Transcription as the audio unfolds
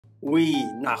胃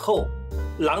那好，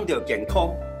人就健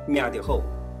康，命就好，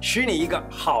许你一个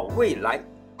好未来。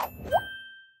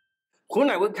胡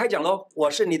乃文开讲喽，我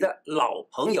是你的老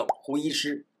朋友胡医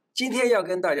师。今天要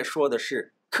跟大家说的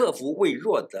是克服胃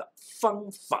弱的方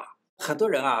法。很多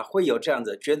人啊会有这样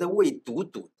子，觉得胃堵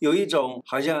堵，有一种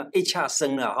好像一掐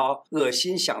生了哈，恶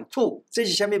心想吐。这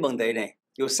是下面问题呢？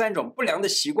有3种不良的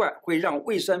习惯会让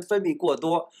胃酸分泌过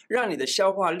多，让你的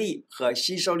消化力和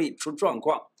吸收力出状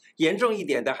况。严重一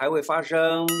点的还会发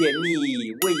生便秘、胃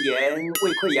炎、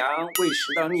胃溃疡、胃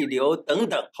食道逆流等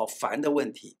等好烦的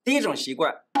问题。第一种习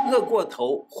惯，饿过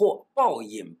头或暴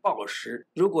饮暴食。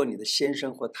如果你的先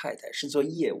生或太太是做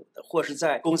业务的，或是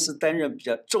在公司担任比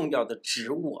较重要的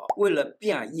职务啊，为了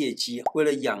变业绩，为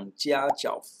了养家、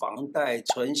缴房贷、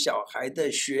存小孩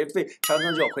的学费，常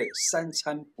常就会3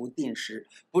餐不定时，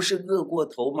不是饿过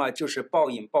头嘛，就是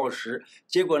暴饮暴食。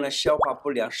结果呢，消化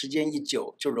不良，时间一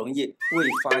久就容易胃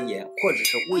发炎或者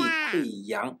是胃溃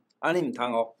疡。你们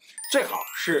看哦，最好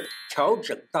是调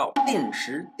整到定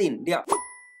时定量。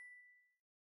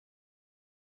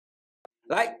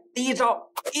来，第一招，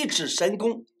一指神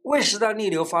功，胃食道逆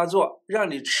流发作，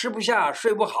让你吃不下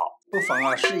睡不好，不妨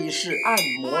啊试一试按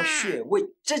摩穴位。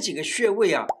这几个穴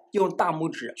位啊，用大拇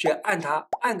指去按它，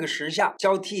按个10下，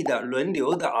交替的轮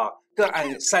流的啊，各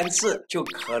按3次，就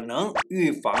可能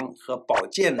预防和保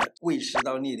健了胃食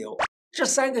道逆流。这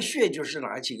3个穴就是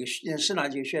哪几个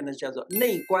穴呢？叫做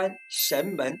内关、神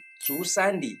门、足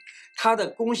三里。它的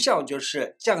功效就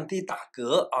是降低打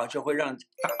嗝啊，就会让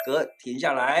打嗝停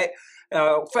下来。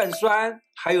泛酸，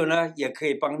还有呢，也可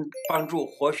以帮助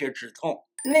活血止痛。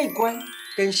内关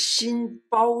跟心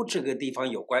包这个地方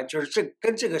有关，就是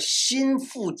跟这个心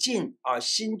附近啊，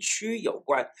心区有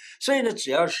关。所以呢，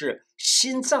只要是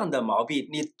心脏的毛病，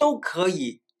你都可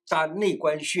以扎内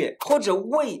关穴，或者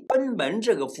胃贲门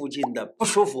这个附近的不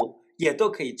舒服，也都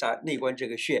可以扎内关这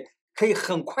个穴，可以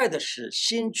很快的使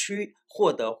心区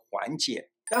获得缓解。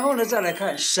然后呢，再来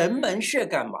看神门穴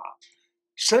干嘛？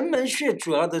神门穴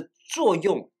主要的作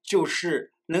用就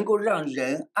是能够让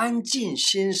人安静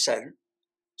心神，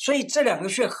所以这2个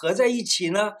穴合在一起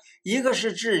呢，一个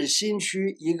是治心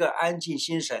虚，一个安静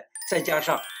心神，再加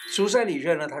上足三里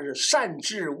穴呢，它是善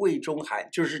治胃中寒，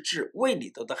就是治胃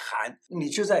里头的寒。你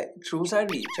就在足三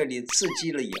里这里刺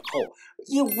激了以后，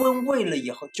一温胃了以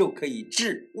后，就可以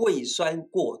治胃酸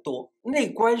过多。内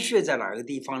关穴在哪个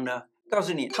地方呢？告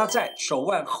诉你，它在手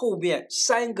腕后面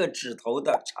3个指头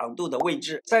的长度的位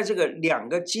置，在这个2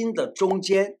个筋的中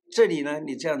间，这里呢，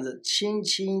你这样子轻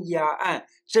轻压按，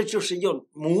这就是用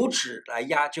拇指来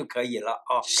压就可以了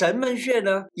啊。神门穴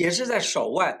呢，也是在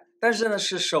手腕，但是呢，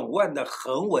是手腕的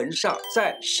横纹上，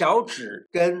在小指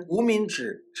跟无名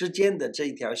指之间的这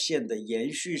一条线的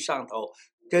延续上头，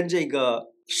跟这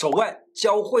个手腕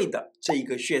交汇的这一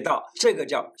个穴道，这个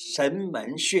叫神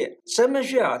门穴。神门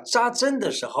穴啊，扎针的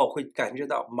时候会感觉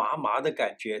到麻麻的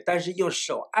感觉，但是用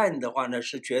手按的话呢，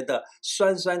是觉得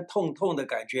酸酸痛痛的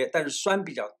感觉，但是酸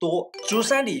比较多。足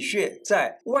三里穴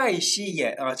在外膝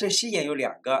眼啊，这膝眼有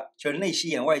2个，就是内膝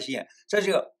眼、外膝眼，在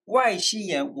这个外膝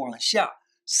眼往下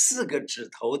4个指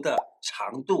头的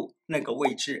长度那个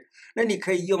位置，那你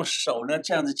可以用手呢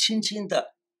这样子轻轻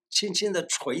的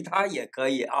捶它也可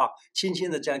以啊，轻轻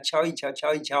的这样敲一敲，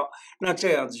那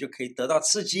这样子就可以得到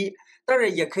刺激。当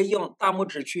然也可以用大拇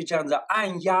指去这样子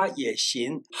按压也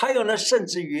行。还有呢，甚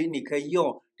至于你可以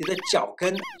用你的脚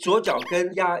跟，左脚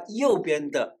跟压右边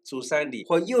的足三里，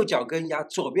或右脚跟压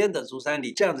左边的足三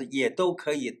里，这样子也都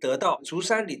可以得到足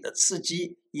三里的刺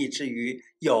激，以至于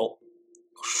有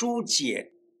疏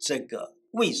解这个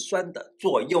胃酸的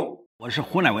作用。我是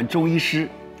胡乃文中医师，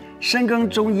深耕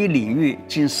中医领域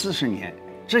近40年，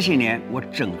这些年我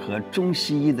整合中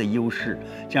西医的优势，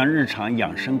将日常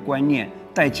养生观念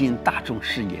带进大众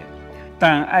视野。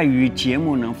但碍于节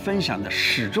目能分享的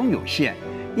始终有限，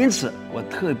因此我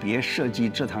特别设计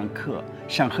这堂课，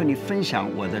想和你分享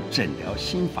我的诊疗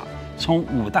心法，从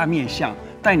5大面向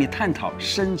带你探讨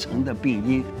深层的病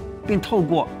因，并透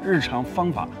过日常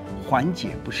方法缓解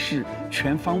不适，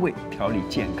全方位调理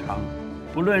健康。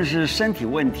不论是身体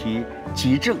问题、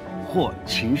急症或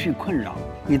情绪困扰，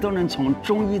你都能从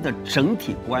中医的整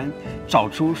体观找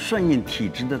出顺应体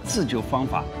质的自救方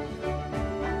法。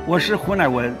我是胡乃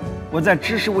文，我在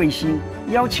知识卫星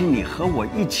邀请你和我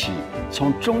一起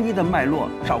从中医的脉络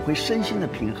找回身心的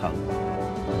平衡。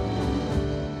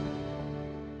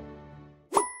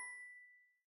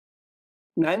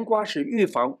南瓜是预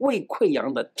防胃溃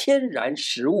疡的天然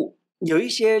食物。有一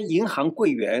些银行柜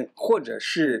员或者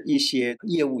是一些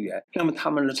业务员，那么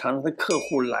他们呢常常的客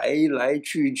户来来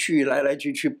去去，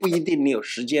不一定你有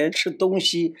时间吃东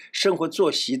西，生活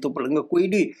作息都不能够规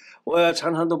律，我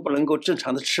常常都不能够正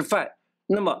常的吃饭。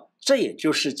那么这也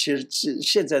就是其实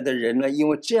现在的人呢，因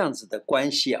为这样子的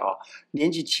关系啊，年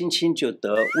纪轻轻就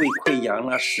得胃溃疡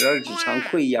了、十二指肠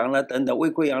溃疡了等等。胃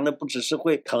溃疡呢，不只是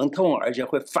会疼痛，而且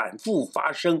会反复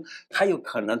发生，还有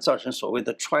可能造成所谓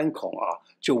的穿孔啊，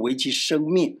就危及生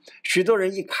命。许多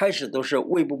人一开始都是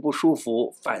胃部不舒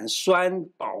服、反酸、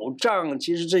饱胀，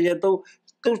其实这些都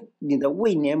你的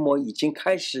胃黏膜已经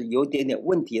开始有点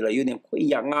问题了，有点溃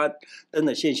疡啊等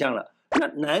等现象了。那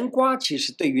南瓜其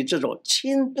实对于这种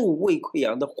轻度胃溃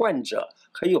疡的患者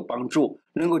很有帮助，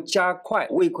能够加快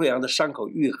胃溃疡的伤口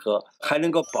愈合，还能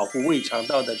够保护胃肠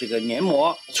道的这个黏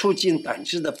膜，促进胆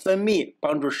汁的分泌，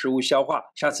帮助食物消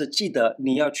化。下次记得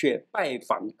你要去拜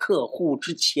访客户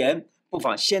之前，不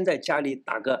妨先在家里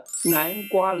打个南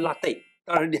瓜拉蒂。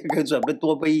当然，你也可以准备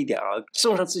多杯一点啊，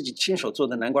送上自己亲手做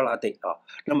的南瓜拉蒂啊。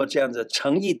那么这样子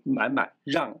诚意满满，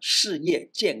让事业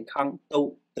健康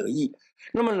都得意。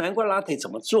那么南瓜拉蒂怎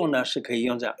么做呢？是可以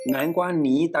用这样：南瓜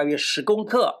泥大约10公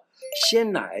克，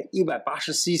鲜奶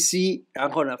180cc， 然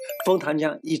后呢，枫糖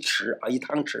浆1匙啊，1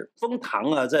汤匙。枫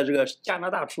糖啊，在这个加拿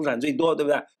大出产最多，对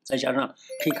不对？再加上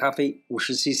黑咖啡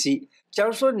50cc。假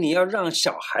如说你要让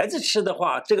小孩子吃的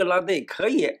话，这个拉蒂可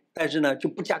以，但是呢就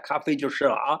不加咖啡就是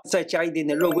了啊，再加一点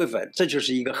点肉桂粉，这就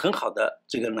是一个很好的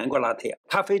这个南瓜拉蒂。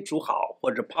咖啡煮好或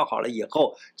者泡好了以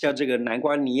后，将这个南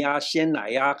瓜泥啊、鲜奶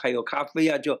呀、还有咖啡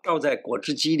啊，就倒在果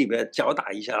汁机里面搅打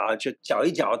一下啊，就搅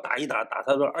一搅、打一打，打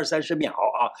差不多20-30秒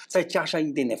啊，再加上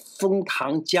一点点枫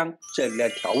糖浆这来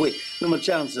调味，那么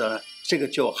这样子呢，这个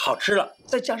就好吃了。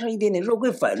再加上一点点肉桂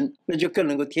粉，那就更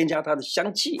能够添加它的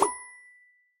香气。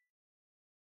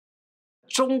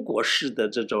中国式的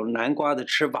这种南瓜的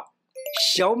吃法，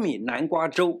小米南瓜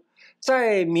粥，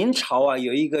在明朝啊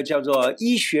有一个叫做《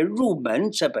医学入门》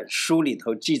这本书里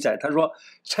头记载，他说：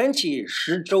晨起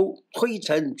食粥，推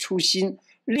陈出新，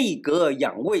利格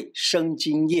养胃，生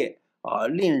津液啊，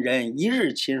令人一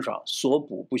日清爽，所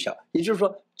补不小。也就是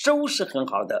说，粥是很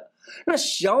好的。那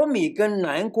小米跟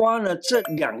南瓜呢，这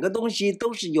两个东西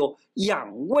都是有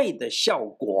养胃的效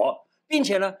果。并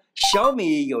且呢，小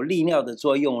米有利尿的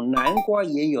作用，南瓜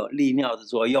也有利尿的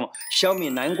作用。小米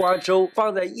南瓜粥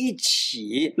放在一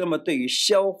起，那么对于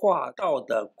消化道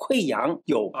的溃疡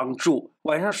有帮助。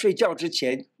晚上睡觉之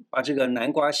前，把这个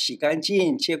南瓜洗干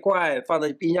净，切块，放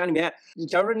在冰箱里面。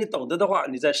假如说你懂得的话，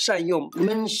你再善用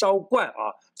焖烧罐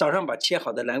啊，早上把切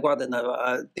好的南瓜的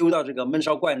丢到这个焖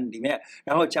烧罐里面，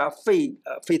然后加沸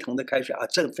腾的开水啊，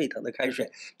正沸腾的开水。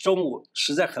中午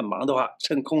实在很忙的话，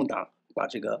趁空档把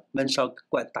这个焖烧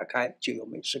罐打开，就有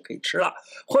美食可以吃了。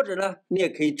或者呢，你也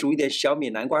可以煮一点小米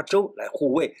南瓜粥来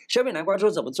护胃。小米南瓜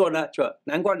粥怎么做呢？就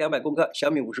南瓜200公克，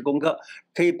小米50公克，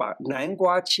可以把南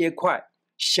瓜切块，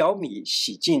小米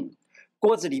洗净，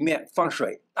锅子里面放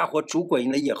水，大火煮滚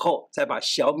了以后，再把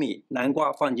小米南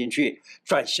瓜放进去，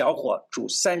转小火煮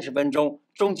30分钟。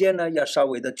中间呢要稍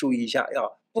微的注意一下，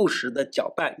要不时的搅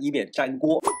拌，以免粘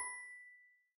锅。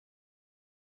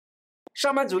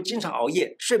上班族经常熬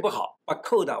夜，睡不好，把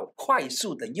扣导快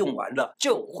速的用完了，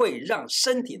就会让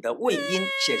身体的胃阴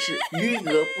显示余额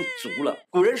不足了。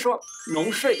古人说，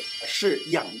浓睡是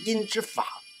养阴之法。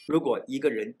如果一个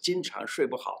人经常睡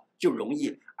不好，就容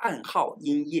易暗耗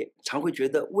阴液，常会觉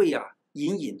得胃啊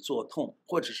隐隐作痛，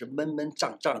或者是闷闷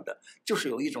胀胀的，就是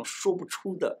有一种说不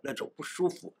出的那种不舒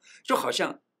服，就好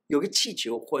像有个气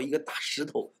球或一个大石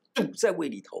头堵在胃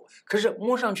里头，可是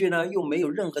摸上去呢又没有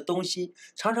任何东西，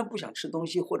常常不想吃东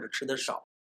西或者吃得少。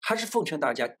还是奉劝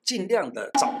大家尽量的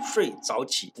早睡早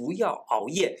起，不要熬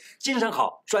夜，精神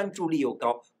好，专注力又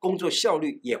高，工作效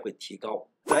率也会提高。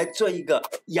来做一个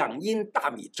养阴大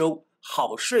米粥，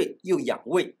好睡又养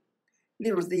胃。例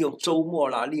如利用周末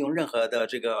啦，利用任何的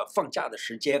这个放假的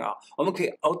时间啊，我们可以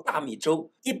熬大米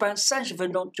粥，一般30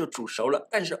分钟就煮熟了。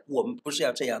但是我们不是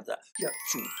要这样子，要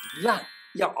煮烂，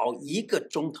要熬1个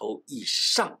钟头以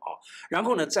上啊。然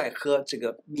后呢，再喝这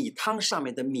个米汤上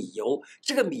面的米油，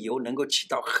这个米油能够起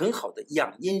到很好的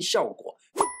养阴效果。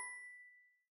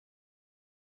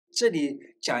这里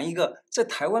讲一个在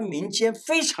台湾民间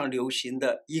非常流行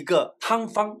的一个汤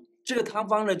方，这个汤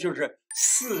方呢就是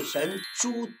四神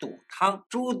猪肚汤。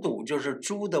猪肚就是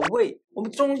猪的胃，我们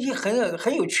中医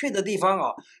很有趣的地方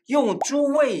啊，用猪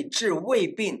胃治胃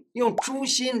病，用猪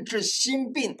心治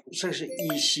心病，这是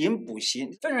以形补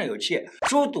形，非常有趣。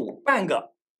猪肚半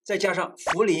个，再加上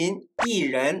茯苓、薏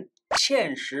仁、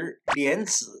芡实、莲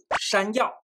子、山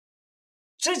药，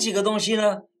这几个东西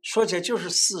呢，说起来就是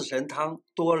四神汤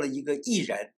多了一个薏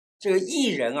仁。这个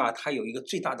薏仁啊，它有一个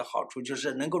最大的好处，就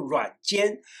是能够软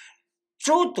煎。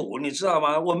猪肚你知道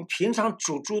吗？我们平常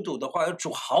煮猪肚的话，要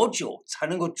煮好久才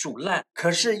能够煮烂。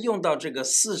可是用到这个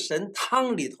四神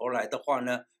汤里头来的话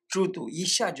呢，猪肚一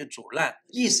下就煮烂。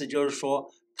意思就是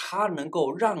说，它能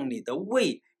够让你的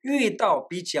胃遇到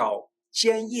比较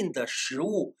坚硬的食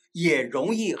物，也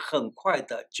容易很快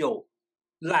的就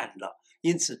烂了。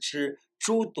因此吃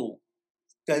猪肚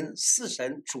跟四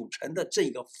神组成的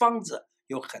这个方子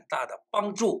有很大的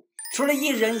帮助。除了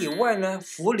薏仁以外呢，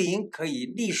茯苓可以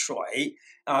利水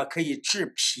可以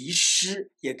治脾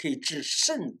湿，也可以治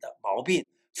肾的毛病。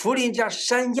茯苓加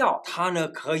山药，它呢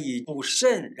可以补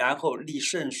肾，然后利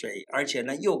肾水，而且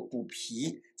呢又补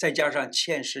脾，再加上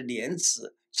芡实莲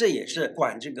子，这也是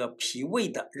管这个脾胃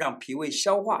的，让脾胃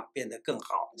消化变得更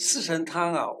好。四神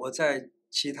汤我在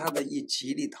其他的一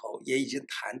集里头也已经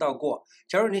谈到过。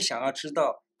假如你想要知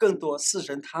道更多四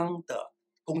神汤的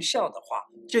功效的话，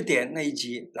就点那一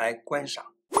集来观赏。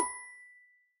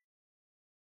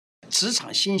职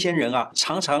场新鲜人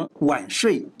常常晚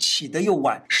睡，起得又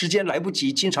晚，时间来不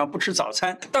及，经常不吃早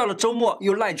餐，到了周末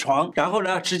又赖床，然后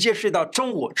呢直接睡到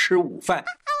中午吃午饭，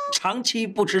长期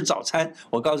不吃早餐，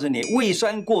我告诉你，胃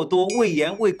酸过多、胃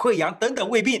炎、胃溃疡等等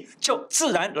胃病就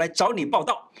自然来找你报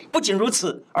到。不仅如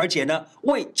此，而且呢，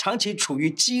胃长期处于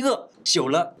饥饿，久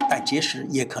了胆结石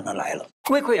也可能来了。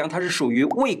胃溃疡它是属于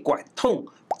胃管痛、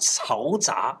嘈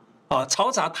杂。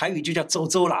嘈杂台语就叫周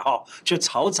周啦，就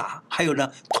嘈杂，还有呢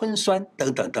吞酸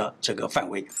等等的这个范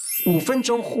围。5分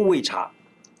钟护胃茶，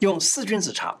用四君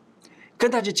子茶。跟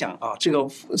大家讲这个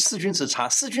四君子茶，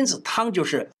四君子汤就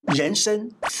是人参、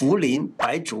茯苓、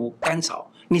白术、甘草。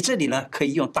你这里呢可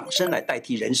以用党参来代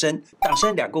替人参，党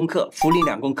参2公克，茯苓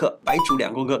2公克，白术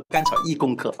2公克，甘草1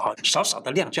公克少少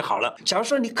的量就好了。假如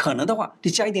说你可能的话，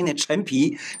你加一点点陈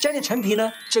皮，加点陈皮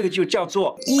呢，这个就叫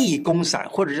做益功散，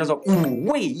或者叫做五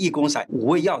味益功散，五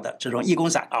味药的这种益功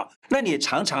散那你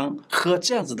常常喝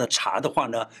这样子的茶的话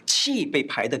呢，气被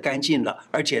排得干净了，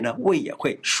而且呢胃也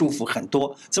会舒服很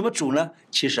多。怎么煮呢？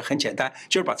其实很简单，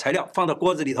就是把材料放到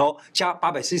锅子里头，加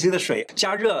800cc 的水，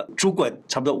加热煮滚，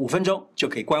差不多5分钟就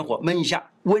可以关火焖一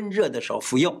下，温热的时候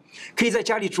服用。可以在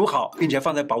家里煮好，并且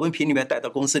放在保温瓶里面带到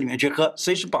公司里面去喝，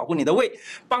随时保护你的胃，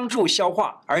帮助消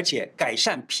化，而且改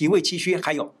善脾胃气虚，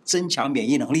还有增强免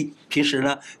疫能力。平时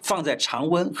呢放在常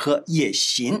温喝也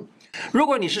行。如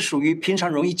果你是属于平常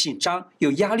容易紧张、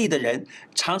有压力的人，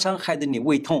常常害得你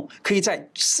胃痛，可以在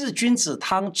四君子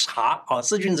汤茶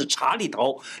四君子茶里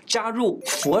头加入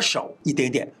佛手一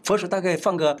点点，佛手大概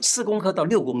放个4公克到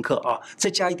6公克再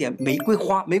加一点玫瑰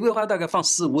花，玫瑰花大概放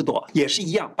4、5朵，也是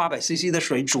一样，800cc 的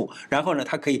水煮，然后呢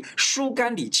它可以疏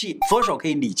肝理气，佛手可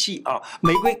以理气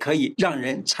玫瑰可以让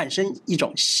人产生一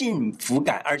种幸福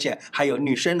感，而且还有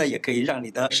女生呢也可以让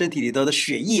你的身体里头的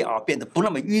血液变得不那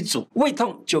么淤阻，胃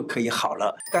痛就可以好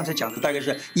了。刚才讲的大概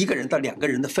是1个人到2个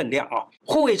人的分量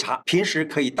护胃茶平时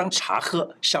可以当茶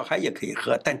喝，小孩也可以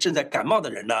喝，但正在感冒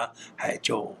的人呢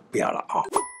就不要了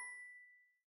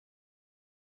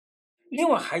另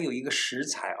外还有一个食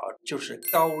材就是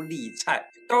高丽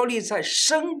菜。高丽菜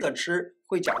生的吃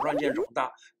会甲状腺肿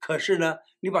大，可是呢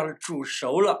你把它煮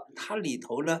熟了，它里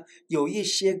头呢有一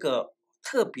些个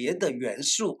特别的元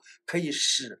素，可以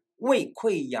使胃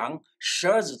溃疡、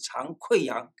12指肠溃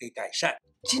疡给改善。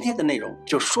今天的内容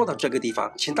就说到这个地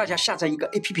方，请大家下载一个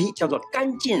APP 叫做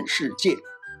干净世界。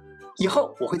以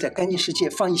后我会在干净世界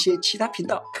放一些其他频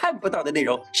道看不到的内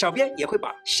容，小编也会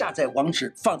把下载网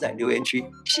址放在留言区。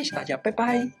谢谢大家，拜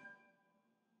拜。